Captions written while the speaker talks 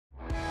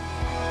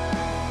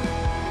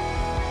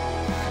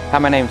Hi,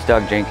 my name's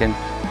Doug Jenkins,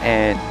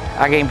 and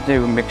I came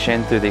to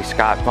McShin through the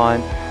Scott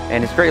Fund,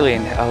 and it's greatly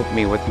helped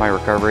me with my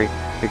recovery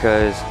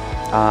because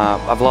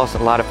I've lost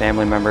a lot of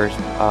family members,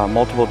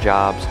 multiple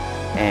jobs,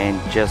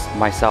 and just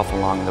myself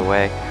along the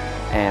way.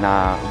 And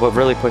what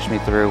really pushed me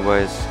through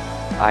was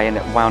I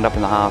wound up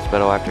in the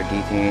hospital after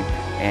DTing,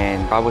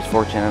 and I was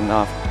fortunate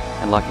enough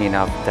and lucky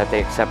enough that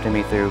they accepted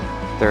me through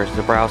their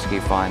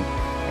Zebrowski Fund,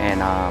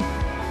 and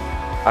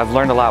I've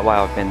learned a lot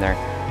while I've been there.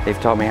 They've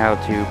taught me how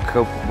to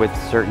cope with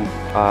certain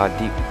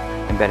deep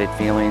embedded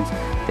feelings.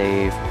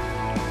 They've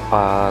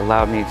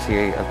allowed me to see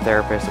a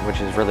therapist, which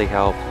has really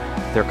helped.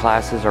 Their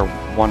classes are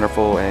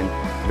wonderful and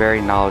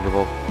very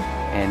knowledgeable,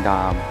 and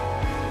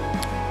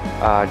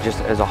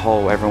just as a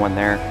whole, everyone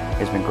there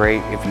has been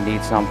great. If you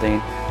need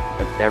something,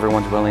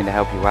 everyone's willing to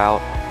help you out,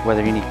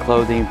 whether you need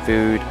clothing,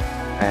 food,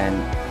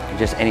 and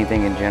just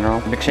anything in general.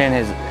 McShin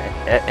has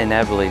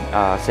inevitably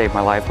saved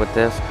my life with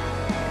this.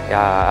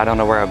 I don't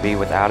know where I'd be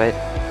without it.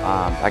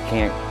 I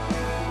can't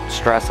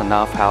stress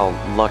enough how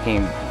lucky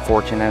and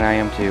fortunate I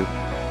am to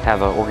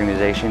have an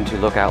organization to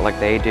look out like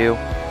they do.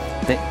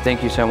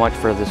 Thank you so much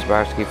for the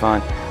Zebrowski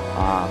Fund.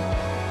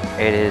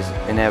 It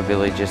has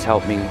inevitably just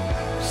helped me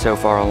so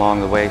far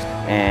along the way,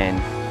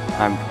 and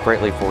I'm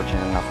greatly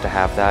fortunate enough to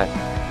have that,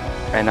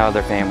 and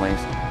other families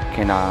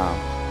can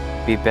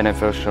be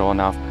beneficial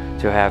enough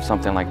to have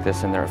something like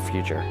this in their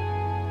future.